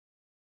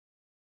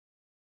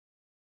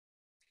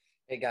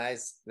Hey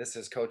guys, this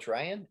is Coach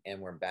Ryan,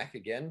 and we're back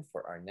again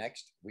for our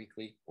next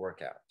weekly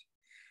workout.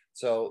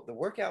 So, the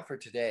workout for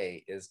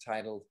today is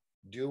titled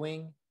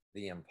Doing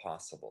the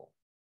Impossible.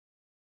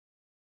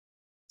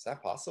 Is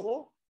that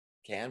possible?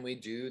 Can we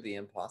do the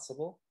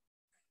impossible?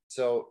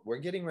 So, we're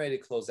getting ready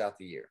to close out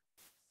the year,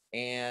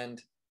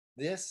 and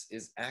this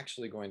is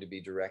actually going to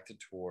be directed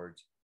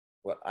towards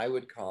what I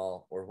would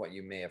call, or what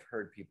you may have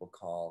heard people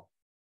call,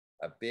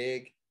 a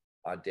big,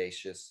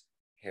 audacious,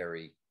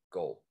 hairy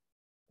goal.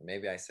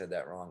 Maybe I said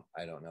that wrong.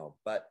 I don't know.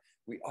 But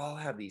we all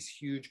have these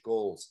huge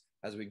goals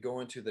as we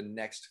go into the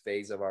next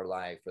phase of our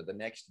life or the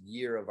next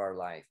year of our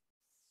life.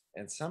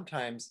 And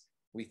sometimes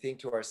we think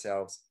to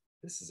ourselves,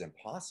 this is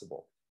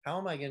impossible. How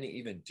am I going to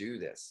even do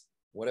this?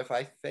 What if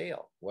I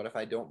fail? What if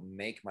I don't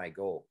make my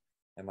goal?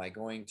 Am I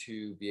going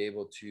to be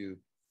able to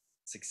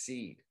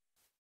succeed?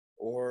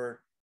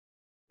 Or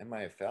am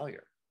I a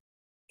failure?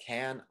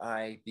 Can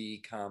I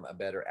become a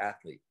better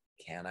athlete?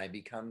 Can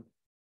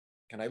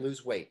I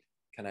lose weight?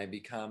 Can I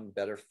become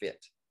better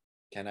fit?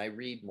 Can I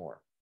read more?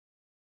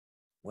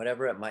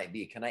 Whatever it might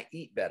be. Can I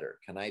eat better?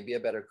 Can I be a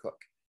better cook?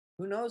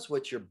 Who knows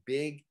what your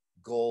big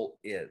goal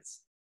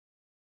is?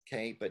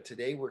 Okay, but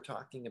today we're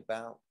talking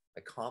about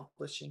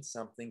accomplishing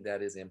something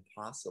that is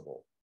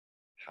impossible.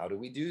 How do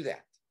we do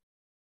that?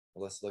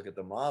 Well, let's look at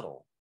the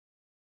model,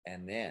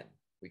 and then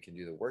we can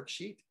do the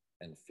worksheet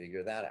and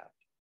figure that out.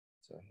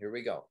 So here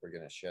we go. We're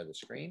going to share the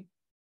screen.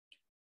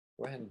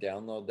 Go ahead and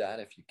download that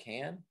if you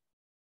can,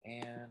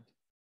 and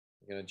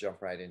we're going to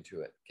jump right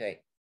into it.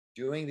 Okay,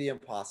 doing the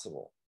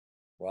impossible.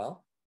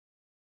 Well,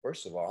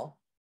 first of all,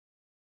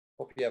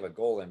 hope you have a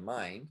goal in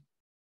mind,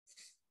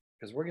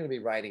 because we're going to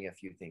be writing a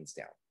few things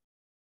down.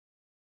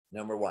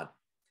 Number one,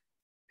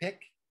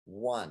 pick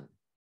one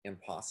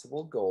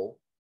impossible goal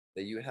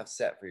that you have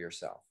set for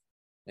yourself.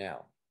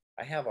 Now,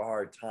 I have a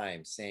hard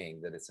time saying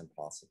that it's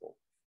impossible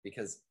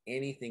because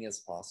anything is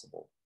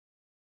possible.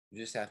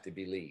 You just have to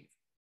believe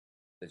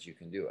that you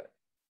can do it.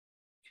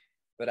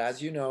 But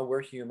as you know,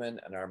 we're human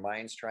and our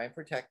minds try and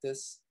protect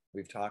us.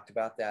 We've talked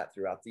about that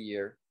throughout the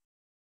year.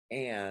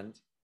 And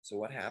so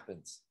what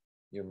happens?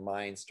 Your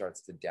mind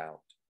starts to doubt.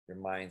 Your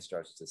mind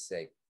starts to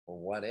say, well,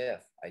 what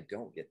if I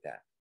don't get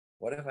that?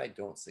 What if I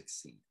don't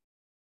succeed?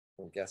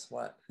 Well, guess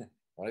what?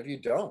 What if you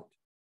don't?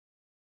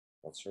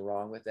 What's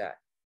wrong with that?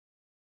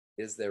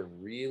 Is there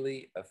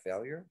really a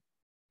failure?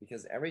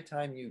 Because every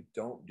time you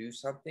don't do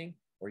something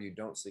or you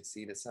don't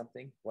succeed at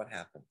something, what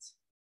happens?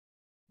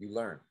 You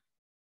learn.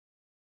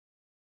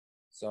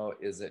 So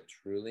is it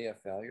truly a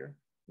failure?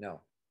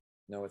 No,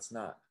 it's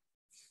not.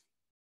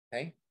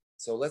 Okay,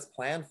 so let's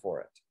plan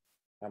for it.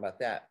 How about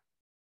that?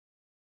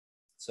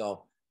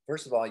 So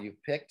first of all, you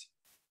picked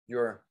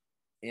your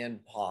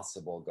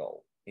impossible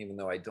goal. Even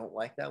though I don't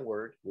like that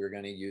word, we're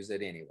going to use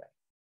it anyway.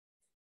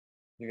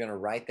 You're going to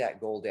write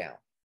that goal down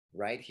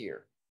right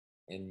here.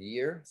 In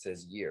year, it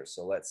says year.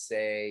 So let's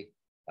say,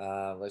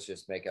 let's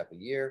just make up a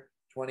year,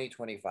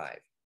 2025.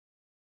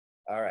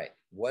 All right,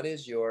 what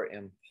is your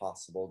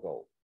impossible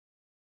goal?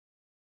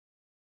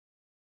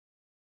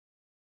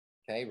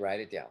 Okay, write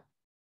it down.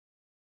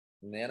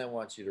 And then I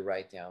want you to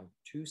write down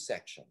two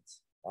sections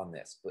on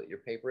this. Split your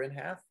paper in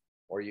half,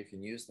 or you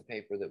can use the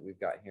paper that we've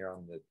got here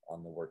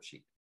on the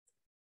worksheet.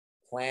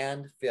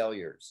 Planned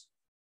failures.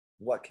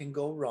 What can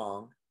go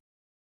wrong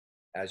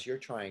as you're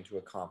trying to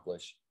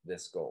accomplish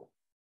this goal?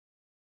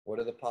 What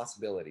are the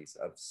possibilities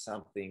of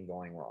something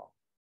going wrong?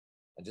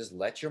 And just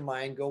let your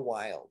mind go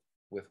wild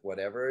with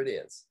whatever it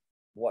is.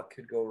 What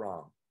could go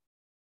wrong?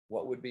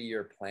 What would be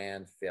your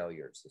planned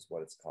failures, is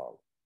what it's called,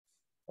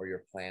 or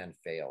your planned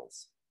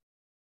fails.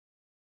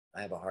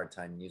 I have a hard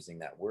time using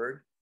that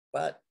word,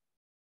 but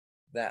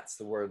that's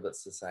the word that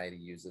society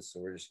uses, so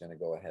we're just going to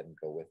go ahead and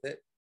go with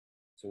it.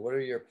 So what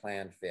are your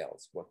planned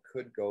fails? What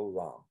could go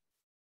wrong?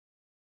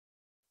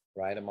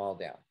 Write them all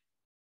down.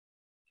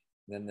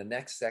 Then the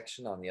next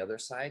section on the other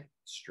side,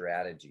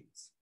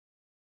 strategies.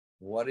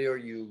 What are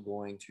you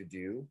going to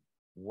do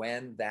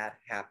when that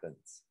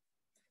happens?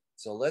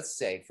 So let's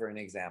say, for an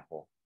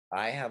example,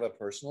 I have a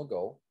personal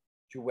goal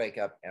to wake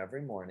up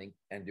every morning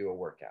and do a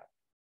workout.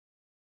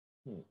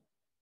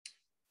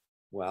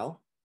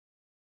 Well,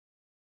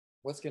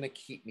 what's going to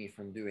keep me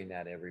from doing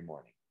that every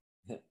morning?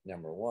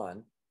 Number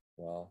one,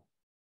 well,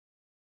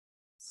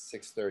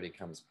 6:30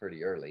 comes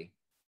pretty early,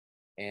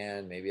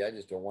 and maybe I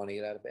just don't want to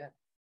get out of bed.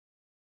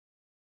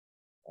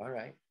 All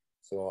right,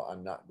 so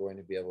I'm not going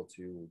to be able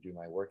to do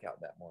my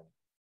workout that morning.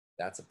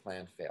 That's a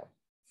planned fail.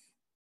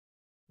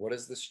 What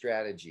is the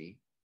strategy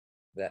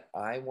that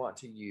I want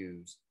to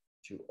use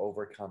to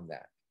overcome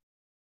that?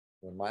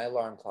 When my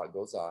alarm clock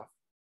goes off,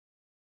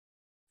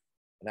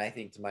 and I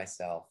think to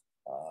myself,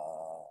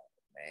 oh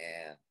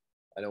man,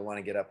 I don't want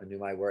to get up and do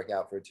my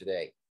workout for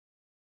today.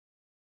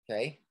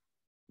 Okay,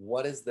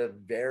 what is the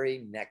very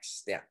next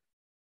step?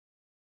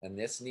 And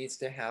this needs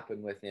to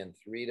happen within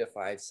 3 to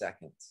 5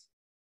 seconds.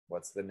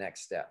 What's the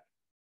next step?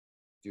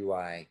 Do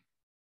I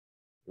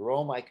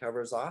roll my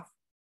covers off?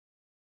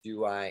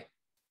 Do I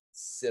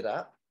sit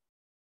up?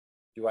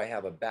 Do I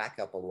have a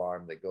backup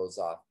alarm that goes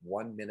off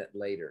 1 minute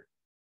later?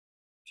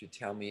 to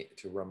tell me,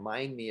 to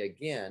remind me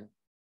again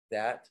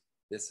that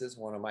this is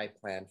one of my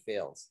planned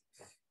fails,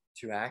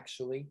 to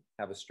actually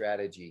have a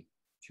strategy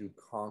to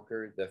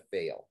conquer the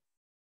fail.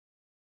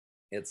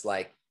 It's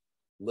like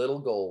little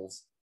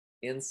goals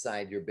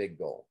inside your big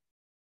goal.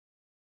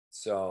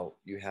 So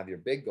you have your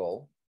big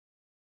goal,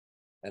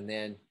 and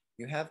then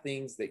you have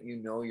things that you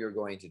know you're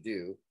going to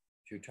do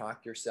to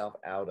talk yourself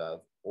out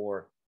of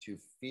or to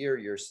fear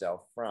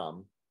yourself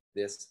from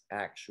this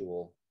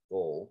actual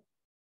goal.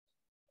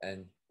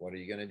 And what are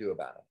you going to do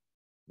about it?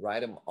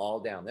 Write them all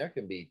down. There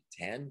can be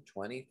 10,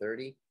 20,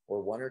 30,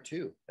 or one or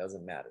two,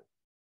 doesn't matter.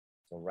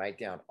 So write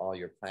down all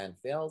your planned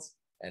fails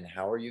and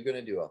how are you going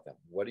to deal with them?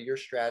 What are your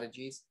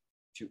strategies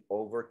to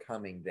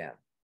overcoming them?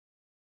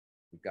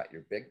 You've got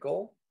your big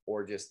goal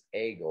or just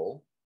a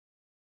goal,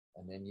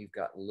 and then you've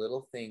got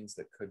little things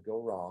that could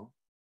go wrong.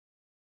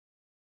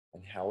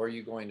 And how are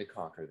you going to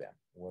conquer them?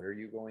 What are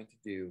you going to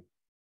do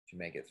to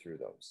make it through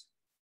those?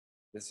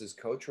 This is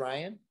Coach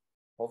Ryan.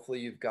 Hopefully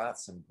you've got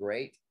some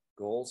great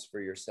goals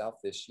for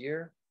yourself this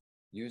year.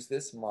 Use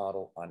this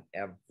model on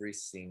every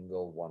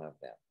single one of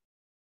them.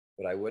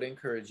 But I would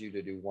encourage you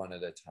to do one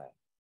at a time.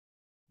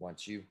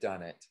 Once you've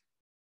done it,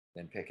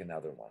 then pick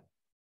another one.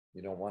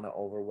 You don't want to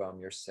overwhelm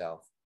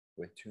yourself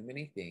with too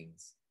many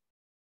things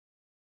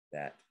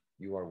that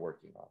you are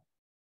working on.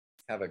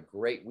 Have a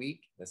great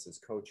week. This is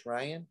Coach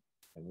Ryan,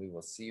 and we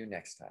will see you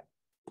next time.